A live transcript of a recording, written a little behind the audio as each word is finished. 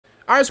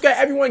Alright, so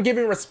everyone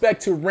giving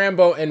respect to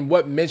Rambo and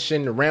what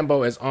mission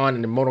Rambo is on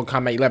in the Mortal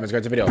Kombat 11. Let's go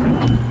to the video.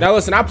 Now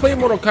listen, I played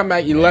Mortal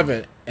Kombat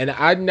 11 and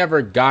I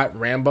never got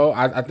Rambo.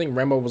 I think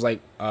Rambo was like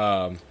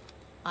I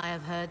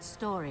have heard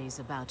stories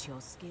about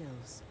your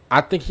skills.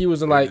 I think he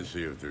was in like to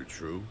see if they're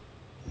true.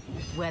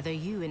 Whether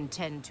you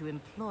intend to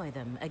employ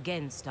them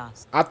against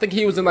us. I think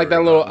he was in like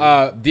that little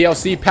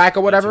DLC pack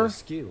or whatever. Your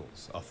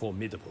skills are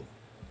formidable.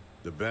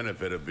 The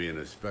benefit of being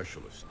a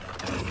specialist.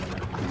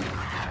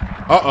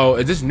 Uh-oh,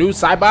 is this new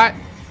Cybot?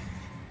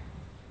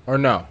 Or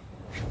no?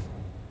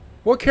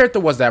 What character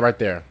was that right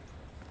there?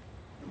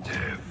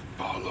 Death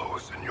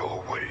follows in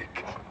your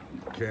wake.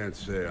 Can't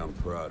say I'm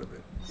proud of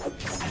it.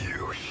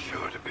 You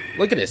should be.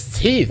 Look at his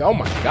teeth. Oh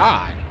my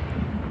god.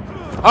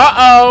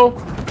 Uh-oh.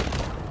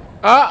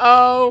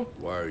 Uh-oh.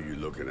 Why are you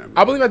looking at me?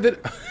 I believe I did.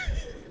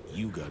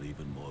 You got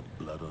even more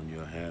blood on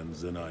your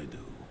hands than I do.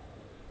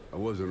 I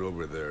wasn't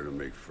over there to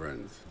make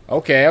friends.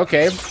 Okay,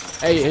 okay.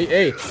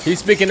 Hey. He's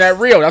speaking that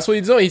real. That's what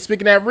he's doing. He's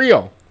speaking that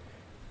real.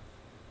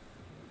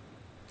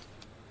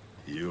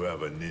 You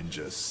have a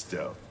ninja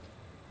stealth.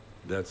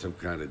 That's some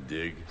kind of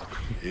dig.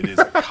 It is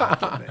a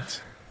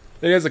compliment.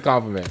 It is a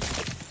compliment.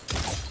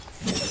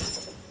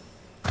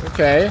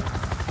 Okay.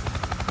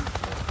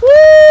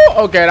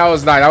 Woo! Okay, that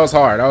was nice. That was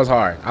hard. That was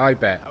hard. I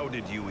like that. How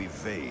did you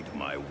evade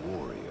my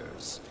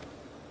warriors?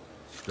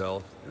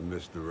 Stealth and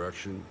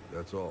misdirection,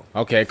 that's all.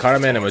 Okay, caught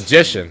him in a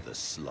magician. The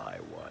sly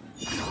one.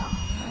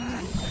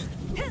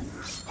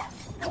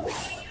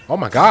 Oh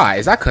my god,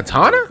 is that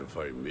Katana? To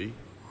fight me?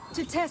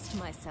 To test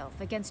myself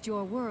against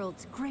your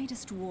world's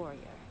greatest warrior.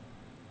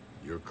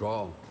 Your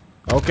call.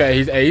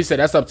 Okay, he said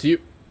that's up to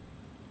you.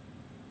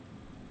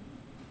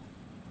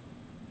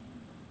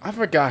 I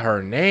forgot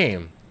her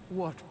name.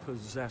 What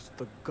possessed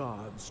the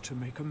gods to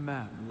make a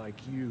man like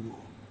you?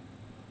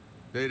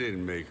 They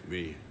didn't make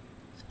me.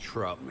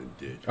 Troutman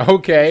did.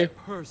 Okay.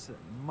 This person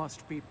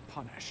must be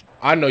punished.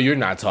 I know you're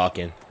not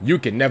talking. You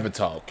can never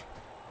talk.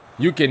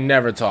 You can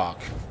never talk.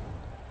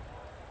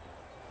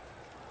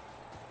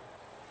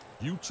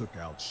 You took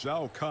out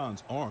Shao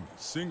Kahn's army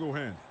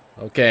single-handed.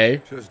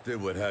 Okay. Just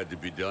did what had to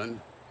be done.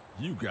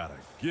 You got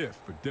a gift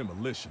for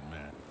demolition,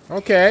 man.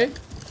 Okay.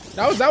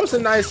 That was a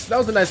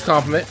nice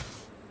compliment.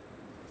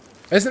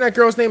 Isn't that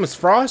girl's name is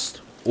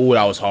Frost? Ooh,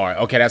 that was hard.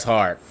 Okay, that's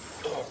hard.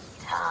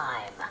 It's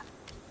time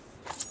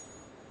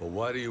But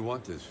why do you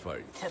want this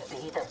fight? to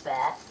be the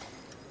best.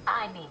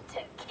 I mean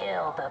to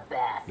kill the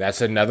best.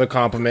 That's another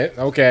compliment.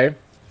 Okay.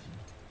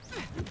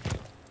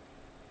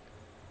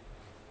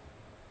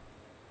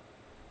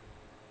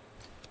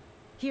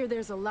 Here,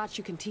 there's a lot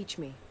you can teach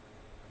me.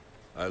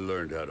 I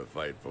learned how to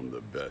fight from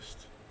the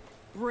best.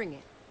 Bring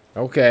it.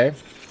 Okay.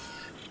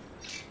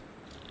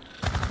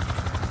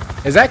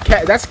 Is that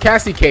that's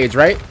Cassie Cage,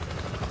 right?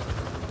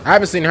 I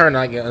haven't seen her in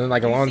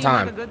like a long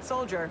time. A good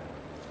soldier.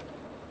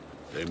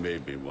 They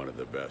made me one of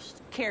the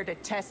best. Care to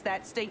test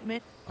that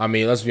statement? I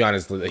mean, let's be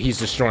honest. He's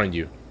destroying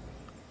you.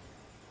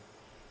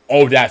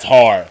 Oh, that's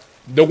hard.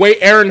 The way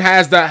Aaron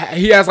has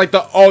he has like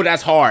the, oh,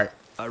 that's hard.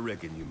 I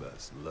reckon you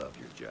must love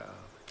your job.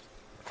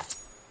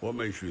 What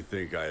makes you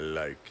think I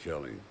like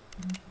killing?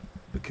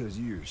 Because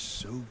you're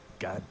so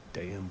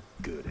goddamn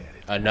good at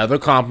it. Another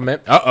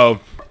compliment. Uh-oh.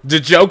 The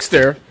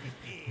jokester.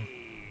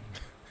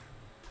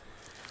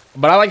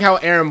 But I like how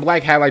Aaron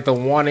Black had like the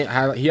wanted,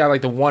 he had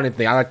like the wanted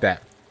thing. I like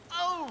that.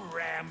 Oh,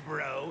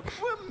 Rambo,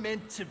 we're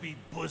meant to be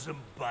bosom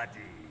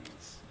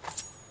buddies.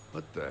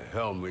 What the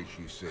hell makes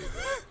you say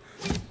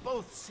that? We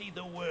both see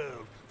the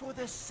world for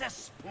the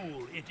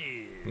cesspool it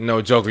is.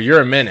 No, Joker,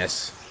 you're a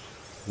menace.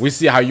 We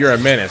see how you're a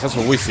menace. That's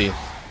what we see.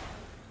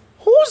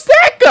 Who's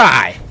that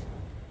guy?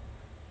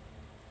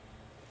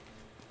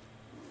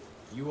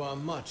 You are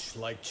much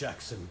like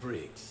Jackson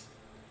Briggs.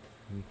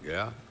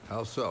 Yeah?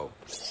 How so?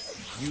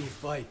 You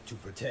fight to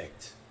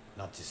protect,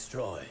 not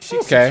destroy.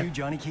 Okay.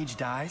 Johnny Cage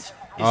dies.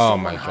 Oh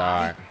my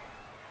god.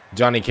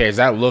 Johnny Cage,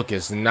 that look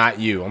is not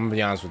you. I'm gonna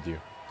be honest with you.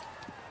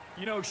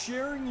 You know,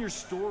 sharing your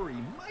story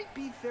might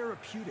be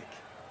therapeutic.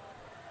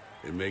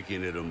 And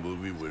making it a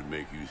movie would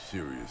make you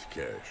serious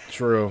cash.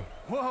 True.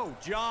 Whoa,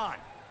 John.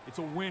 It's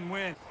a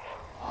win-win.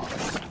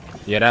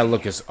 Yeah, that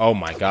look is, oh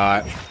my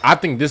god. I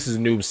think this is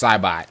Noob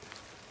Cybot.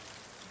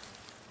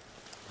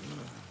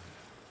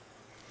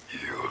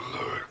 You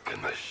lurk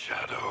in the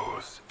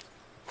shadows.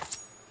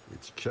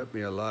 It's kept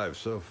me alive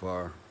so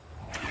far.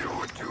 You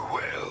would do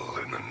well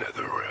in the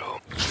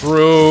Netherrealm.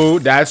 True,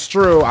 that's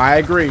true. I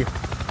agree.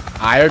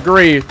 I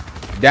agree.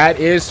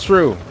 That is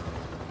true.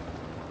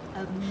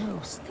 A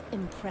most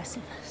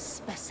impressive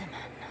specimen.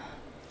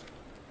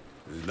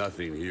 There's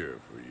nothing here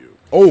for you.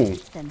 Oh.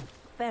 Then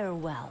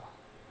farewell,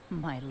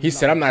 my He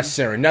said, I'm not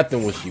sharing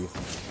nothing with you.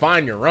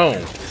 Find your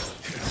own.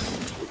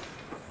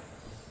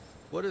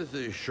 What is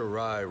the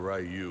Shirai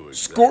Ryu exactly?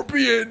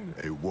 Scorpion!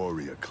 A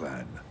warrior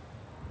clan,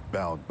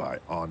 bound by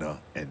honor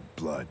and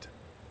blood.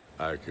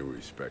 I can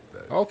respect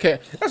that. Okay.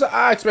 That's what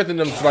I expected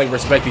them to like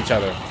respect each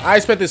other. I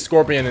expected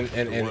Scorpion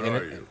and What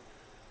are you?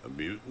 A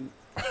mutant?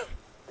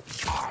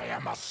 I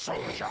am a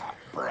soldier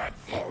bred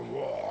for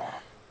war.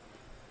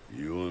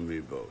 You and me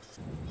both.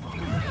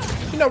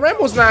 You know,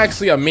 Rambo's not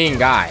actually a mean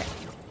guy.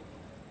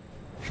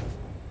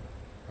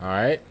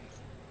 Alright.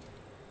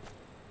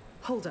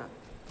 Hold up.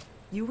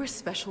 You were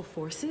special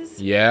forces?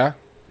 Yeah.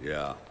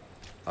 Yeah,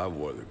 I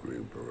wore the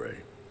green beret.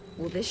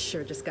 Well, this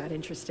sure just got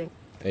interesting.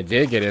 It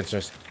did get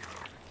interesting.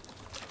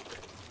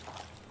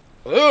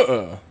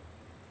 Ugh.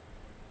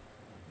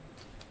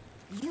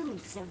 You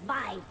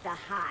survived the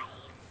hive.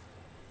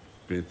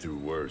 Been through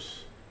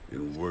worse,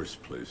 in worse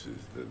places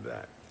than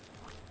that.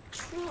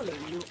 Truly,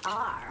 you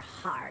are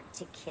hard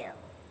to kill.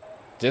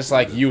 Just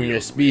like you and your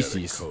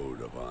species.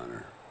 Code of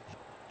honor.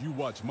 You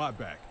watch my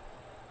back,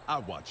 I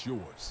watch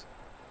yours.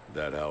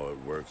 That how it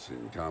works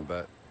in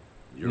combat?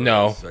 You're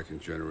No. a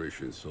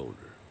second-generation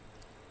soldier.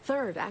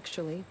 Third,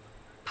 actually.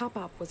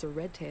 Pop-Up was a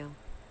red tail.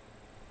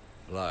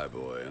 Fly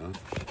boy, huh?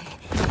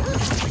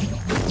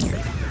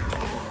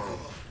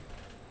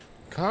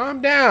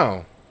 Calm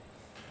down.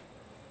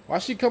 Why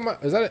she come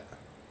up? Is that it?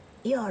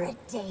 You're a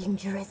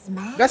dangerous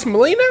man. That's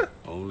Melina?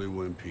 Only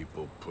when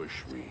people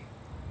push me.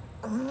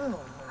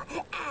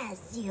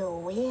 As you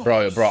wish.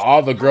 Bro,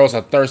 all the girls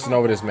are thirsting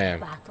over this man.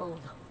 Battled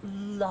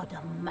lot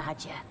of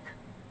magic.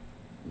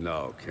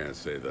 No, can't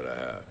say that I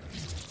have.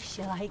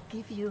 Shall I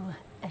give you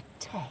a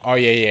taste? Oh,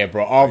 yeah,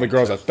 bro. All the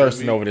girls are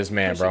thirsting over this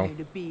man, bro. Pushing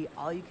you to be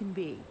all you can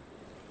be.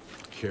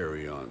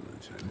 Carry on,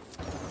 Lieutenant.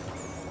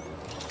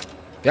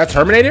 That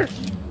Terminator?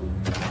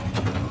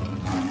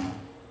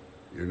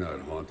 You're not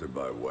haunted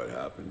by what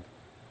happened?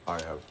 I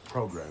have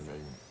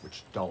programming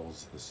which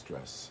dulls the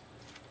stress.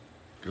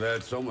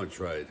 Glad someone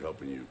tried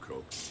helping you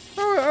cope.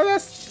 Oh,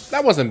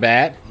 that wasn't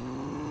bad.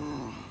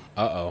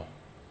 Uh-oh.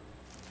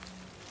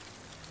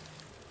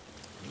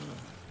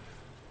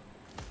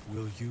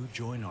 Will you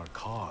join our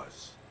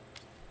cause?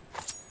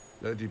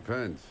 That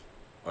depends.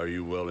 Are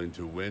you willing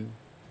to win?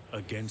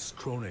 Against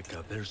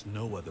Kronika, there's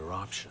no other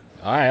option.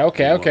 All right,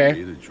 okay, You want okay.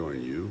 me to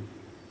join you?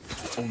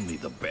 Only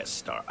the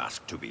best are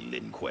asked to be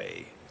Lin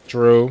Kuei.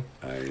 True.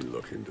 I ain't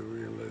looking to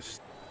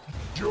realist.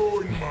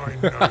 Join my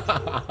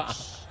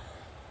knights.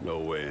 No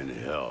way in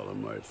hell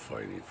am I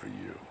fighting for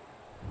you.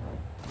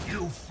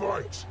 You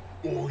fight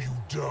or you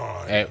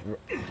die.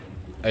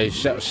 Hey,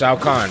 Shao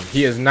Kahn,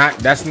 he is not.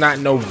 That's not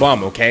no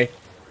bum, okay?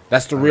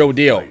 That's the real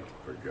deal. Fight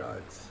for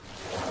gods.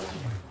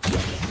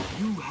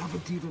 You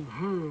haven't even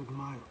heard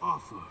my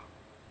offer.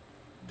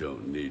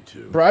 Don't need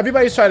to. Bro,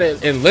 everybody's trying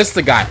to enlist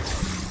the guy.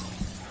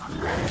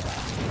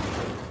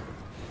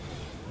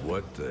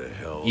 What the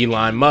hell?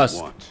 Elon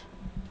Musk. Want?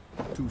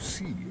 To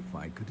see if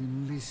I could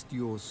enlist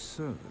your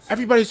service.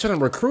 Everybody's trying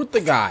to recruit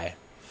the guy.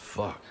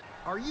 Fuck.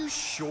 Are you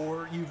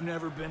sure you've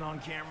never been on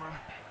camera?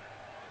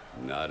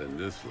 Not in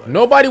this life.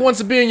 Nobody wants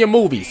to be in your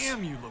movies.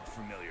 Damn, you look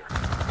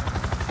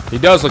familiar. He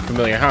does look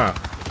familiar, huh?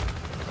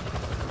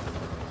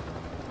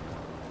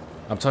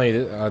 I'm telling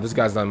you, this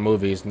guy's done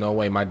movies. No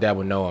way my dad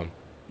would know him.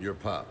 Your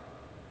pop.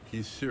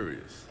 He's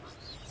serious.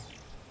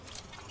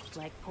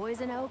 Like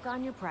poison oak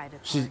on your private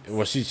She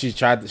parts. she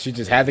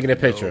just had to get a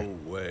picture.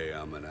 No way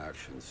I'm an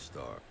action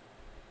star.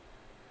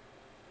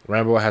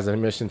 Rambo has a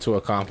mission to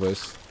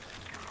accomplish.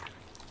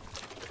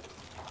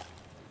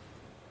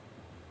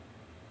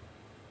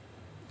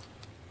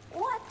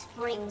 What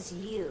brings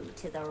you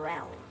to the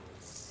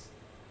realms?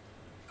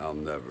 I'll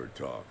never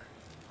talk.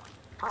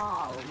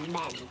 All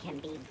men can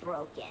be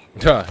broken.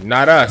 Huh,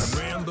 not us.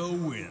 Rambo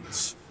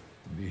wins.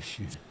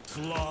 Mission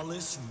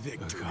Flawless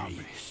victory.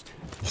 accomplished.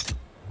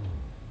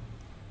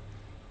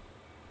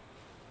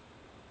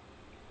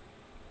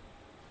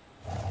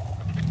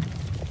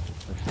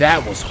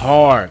 That was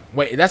hard.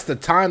 Wait, that's the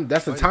time.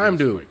 That's the time,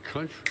 dude. My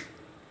country.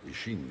 Is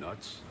she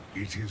nuts?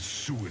 It is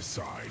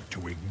suicide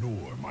to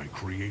ignore my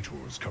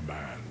creator's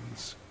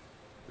commands.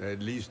 At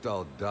least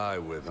I'll die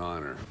with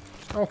honor.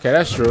 Okay,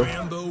 that's true.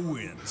 Rambo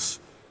wins.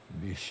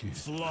 Mission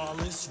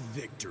Flawless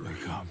victory.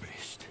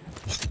 accomplished.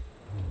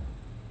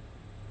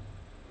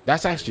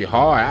 That's actually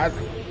hard.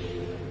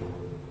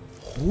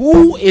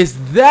 Who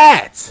is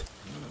that?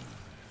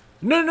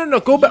 No.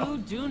 Go back. You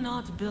do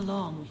not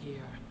belong here.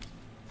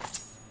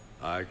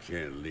 I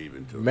can't leave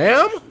until.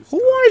 Ma'am,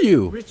 who are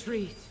you?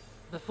 Retreat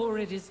before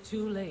it is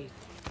too late.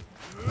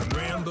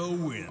 Rambo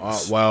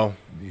wins. Well.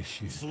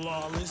 Mission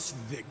Flawless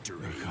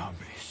victory.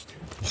 accomplished.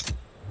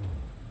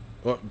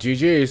 Well,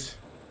 GG's.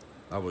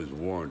 I was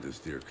warned to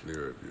steer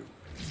clear of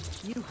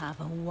you. You have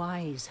a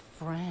wise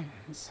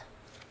friends.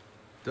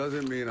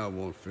 Doesn't mean I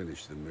won't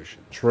finish the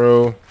mission.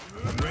 True.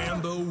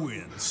 Rambo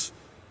wins.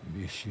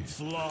 Mission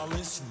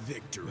Flawless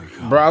victory.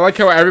 Bro, I like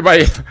how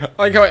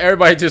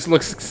everybody just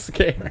looks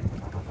scared.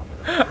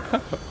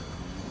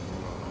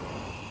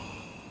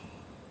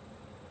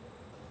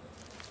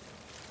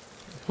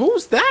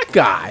 Who's that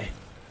guy?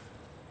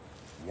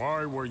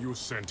 Why were you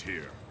sent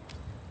here?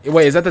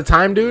 Wait, is that the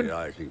time, dude? Yeah,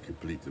 I can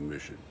complete the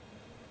mission.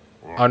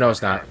 Or Oh, no,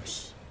 it's not.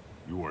 perhaps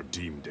you are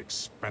deemed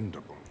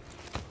expendable.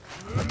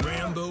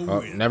 Rambo Oh,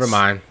 wins. never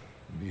mind.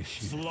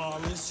 mission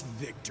Flawless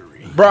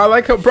victory. Bro, I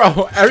like how,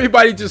 bro,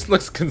 everybody just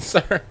looks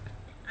concerned.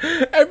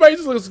 Everybody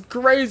just looks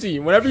crazy.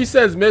 Whenever he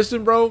says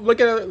mission, bro,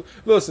 look at it.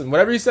 Listen,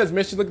 whenever he says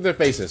mission, look at their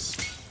faces.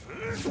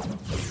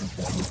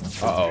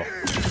 Uh-oh.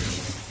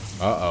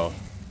 Uh-oh.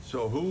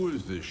 So who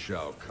is this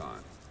Shao Kahn?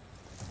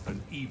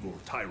 An evil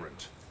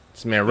tyrant.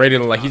 This man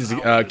rated like he just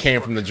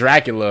came from the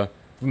Dracula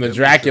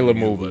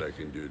movie. What I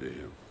can do to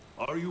him.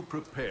 Are you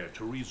prepared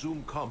to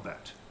resume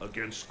combat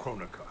against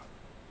Kronika?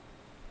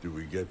 Do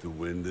we get the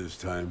win this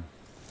time?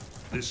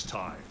 This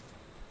time,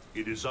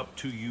 it is up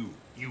to you.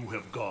 You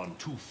have gone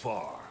too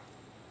far.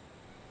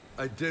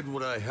 I did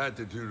what I had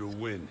to do to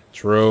win.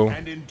 True.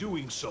 And in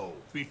doing so,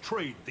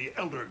 betrayed the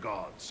Elder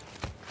Gods.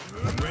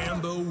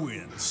 Rambo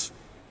wins.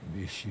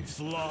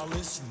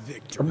 Flawless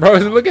victory. Bro,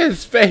 look at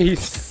his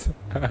face.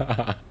 You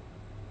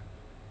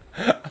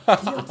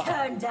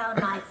turned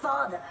down my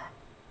father.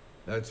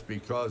 That's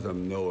because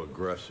I'm no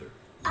aggressor.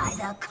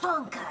 Either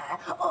conquer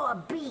or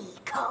be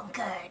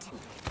conquered.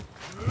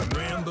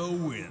 Rambo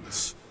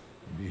wins.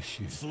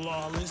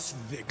 Flawless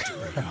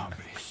victory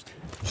accomplished.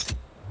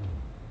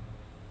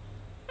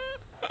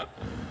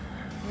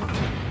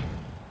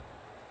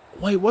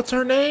 Wait, what's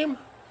her name?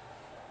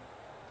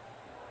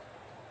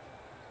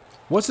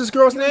 What's this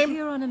girl's You're name?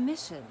 here on a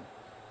mission.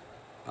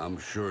 I'm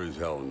sure as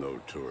hell no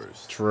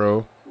tourist.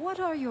 True. What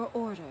are your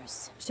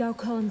orders? Shao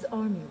Kahn's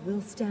army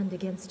will stand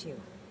against you.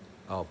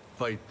 I'll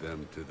fight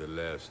them to the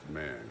last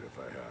man if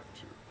I have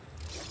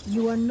to.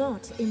 You are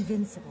not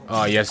invincible.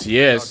 Oh, yes, he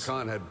is. Shao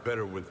Kahn had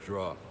better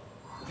withdraw.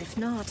 If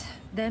not,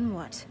 then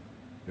what?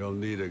 You'll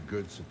need a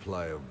good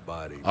supply of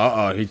bodies.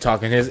 Uh-oh, he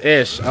talking his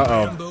ish.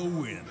 Uh-oh. Rambo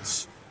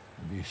wins.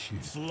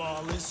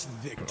 Flawless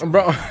victory.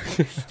 Bro,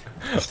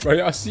 bro,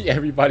 y'all see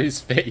everybody's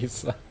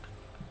face.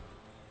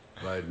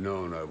 If I'd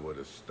known, I would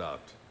have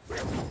stopped.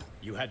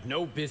 You had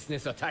no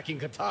business attacking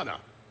Katana.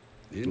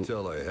 The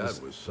intel I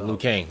had was solid. Liu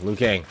Kang, Liu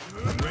Kang.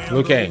 Rambo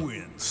Liu Kang.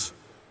 wins.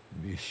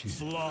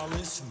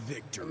 Flawless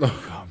victory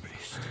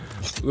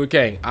accomplished. Liu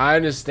Kang, I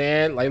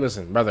understand. Like,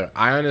 listen, brother,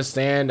 I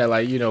understand that,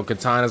 like, you know,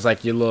 Katana's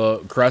like your little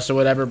crush or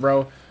whatever,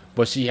 bro.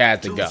 But she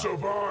had to go. To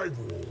survive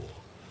war,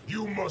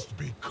 you must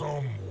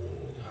become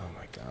war. Oh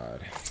my God.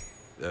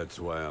 That's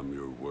why I'm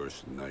your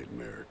worst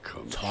nightmare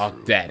come Talk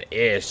true. that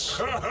ish.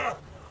 I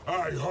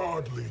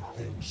hardly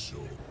think so.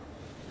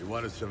 You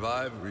want to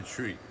survive?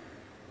 Retreat.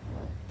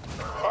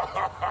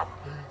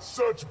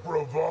 Such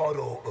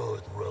bravado,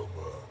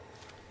 Earthrealmer.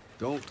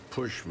 Don't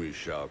push me,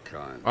 Shao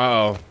Kahn.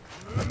 Uh-oh.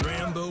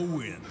 Rambo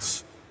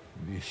wins.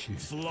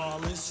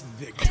 Flawless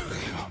victory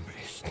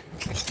accomplished.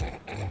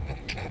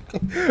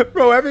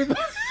 Bro,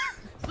 everybody.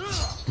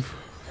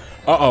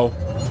 Uh-oh.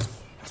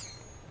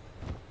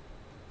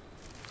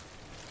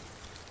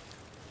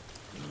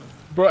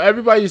 Bro,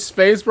 everybody's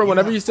face, bro.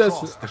 Whenever he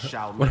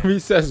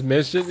says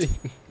mission,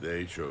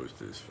 They chose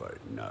this fight,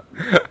 not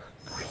me.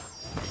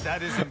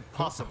 That is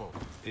impossible.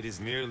 It is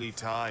nearly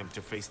time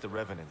to face the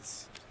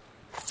revenants.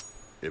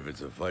 If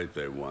it's a fight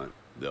they want,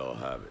 they'll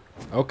have it.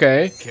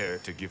 okay. Care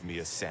to give me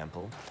a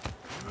sample?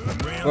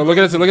 Oh, look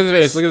at this. Look at his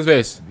face. Look at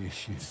his face.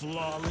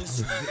 Flawless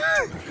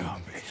victory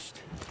accomplished.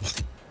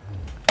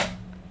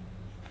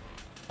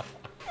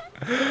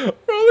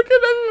 Bro, look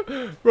at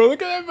them. Bro,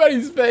 look at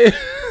everybody's face.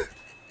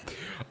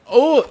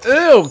 Oh,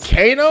 ew,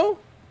 Kano.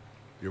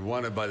 You're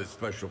wanted by the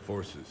special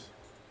forces.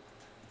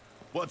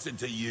 What's it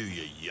to you,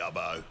 you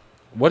yubbo?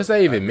 What does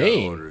that even I got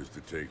mean? orders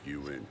to take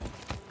you in.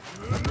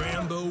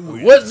 Rambo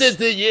wins. What's this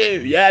to you?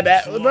 Yeah,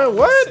 that. Bro,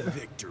 what?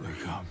 Victory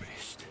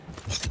accomplished.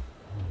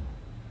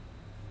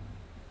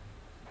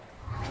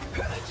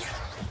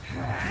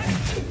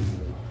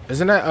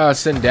 Isn't that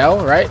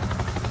Sindel, right?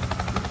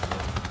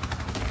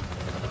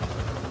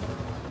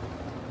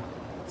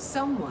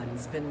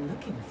 Someone's been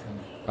looking for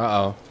me.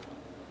 Uh-oh.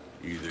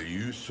 Either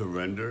you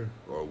surrender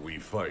or we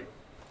fight.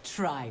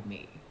 Try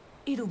me.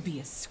 It'll be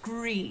a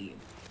scream.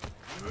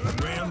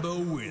 Rambo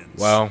wins.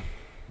 Well.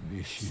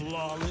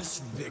 Flawless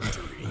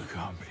victory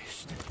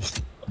accomplished.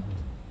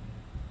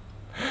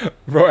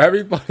 Bro,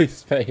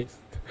 everybody's face.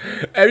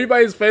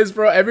 Everybody's face,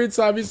 bro. Every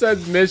time he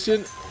says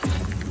mission.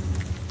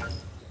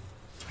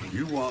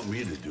 You want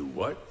me to do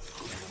what?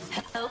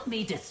 Help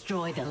me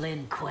destroy the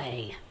Lin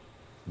Kuei.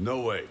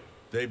 No way.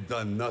 They've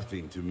done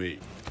nothing to me.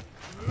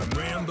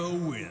 Rambo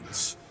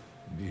wins.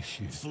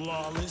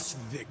 Flawless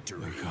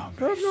victory accomplished.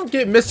 Bro, don't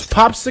get Miss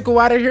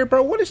Popsicle out of here,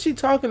 bro. What is she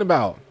talking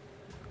about?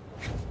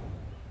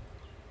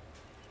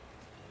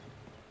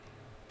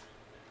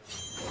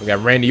 We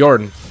got Randy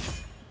Orton.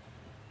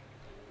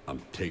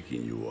 I'm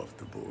taking you off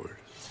the board.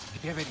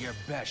 Give it your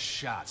best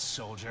shot,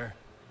 soldier.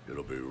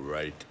 It'll be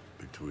right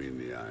between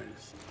the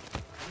eyes.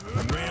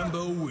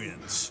 Rambo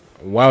wins.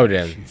 Wow,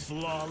 then.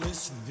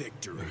 Flawless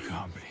victory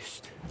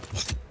accomplished.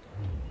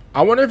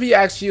 I wonder if he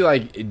actually,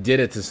 like, did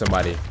it to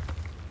somebody.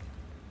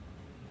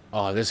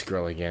 Oh, this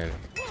girl again.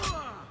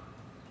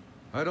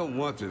 I don't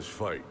want this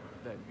fight.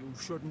 Then you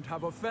shouldn't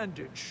have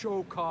offended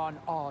Shao Kahn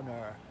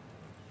honor.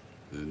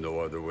 There's no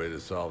other way to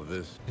solve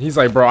this. He's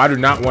like, bro, I do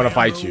not want to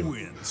fight you.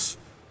 Wins.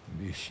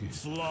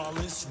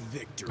 Flawless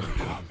victory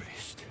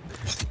accomplished.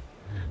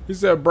 He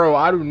said, bro,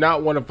 I do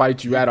not want to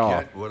fight you at all.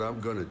 Get what I'm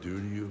gonna do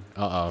to you?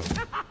 Uh-oh.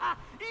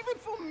 Even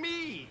for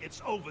me,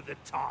 it's over the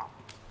top.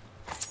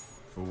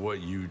 For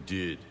what you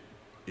did.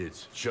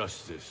 It's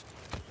justice.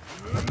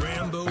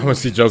 I want to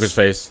see Joker's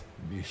face.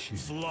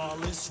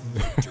 Flawless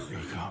victory.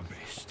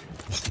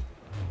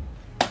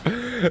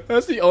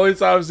 That's the only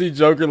time I see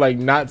Joker like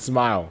not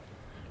smile.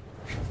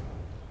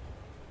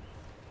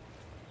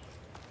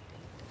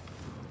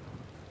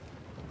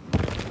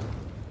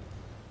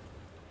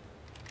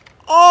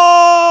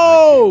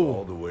 Oh!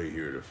 All the way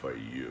here to fight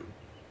you.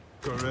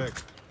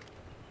 Correct.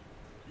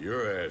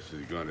 Your ass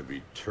is gonna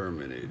be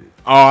terminated.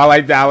 Oh, I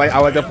like that. I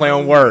like to play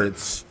on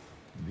words.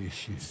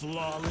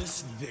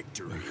 Flawless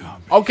victory.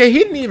 Okay, he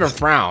didn't even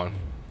frown.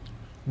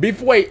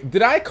 Wait,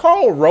 did I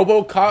call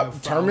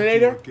RoboCop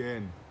Terminator?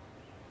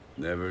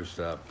 Never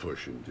stop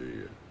pushing, do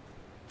you?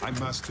 I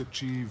must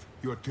achieve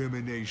your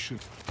termination.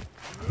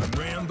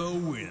 Rambo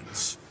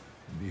wins.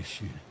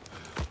 Mission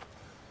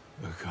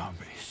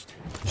accomplished.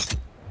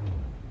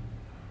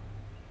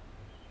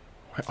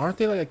 Wait, aren't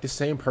they like the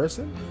same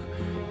person?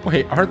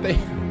 Wait, aren't they?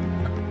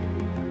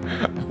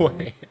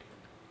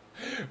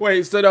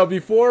 Wait. So no,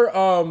 before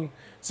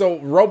so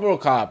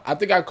RoboCop, I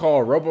think I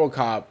called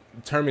RoboCop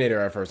Terminator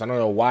at first. I don't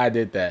know why I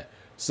did that.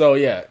 So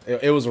yeah,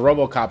 it was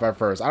RoboCop at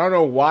first. I don't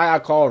know why I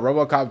called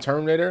RoboCop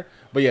Terminator,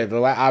 but yeah,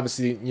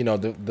 obviously, you know,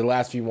 the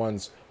last few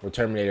ones were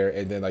Terminator,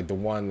 and then like the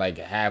one like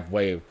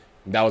halfway,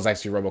 that was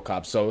actually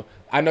RoboCop. So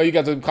I know you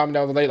guys will comment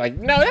down below like,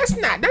 no, that's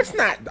not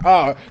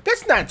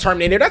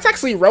Terminator. That's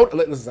actually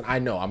Listen, I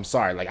know, I'm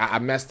sorry. Like I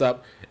messed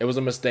up. It was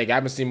a mistake. I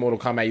haven't seen Mortal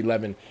Kombat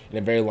 11 in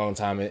a very long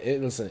time.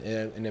 Listen,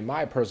 and in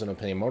my personal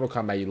opinion, Mortal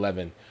Kombat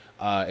 11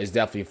 is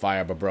definitely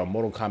fire. But bro,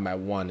 Mortal Kombat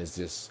 1 is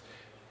just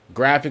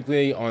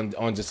graphically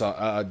on just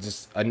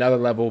another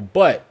level.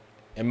 But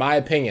in my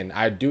opinion,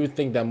 I do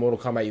think that Mortal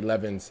Kombat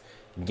 11's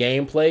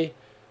gameplay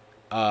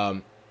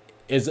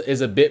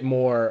is a bit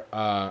more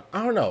I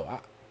don't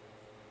know.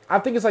 I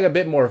think it's like a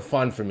bit more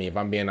fun for me, if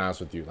I'm being honest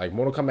with you. Like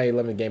Mortal Kombat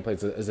 11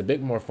 gameplay is a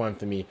bit more fun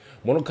for me.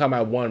 Mortal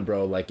Kombat 1,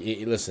 bro, like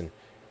listen,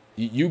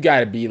 you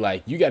gotta be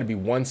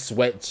one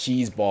sweat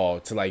cheese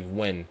ball to like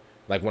win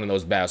like one of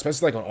those battles,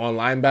 especially like an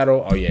online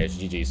battle. Oh yeah, it's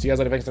GG. See you guys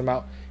later. Thanks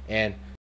about and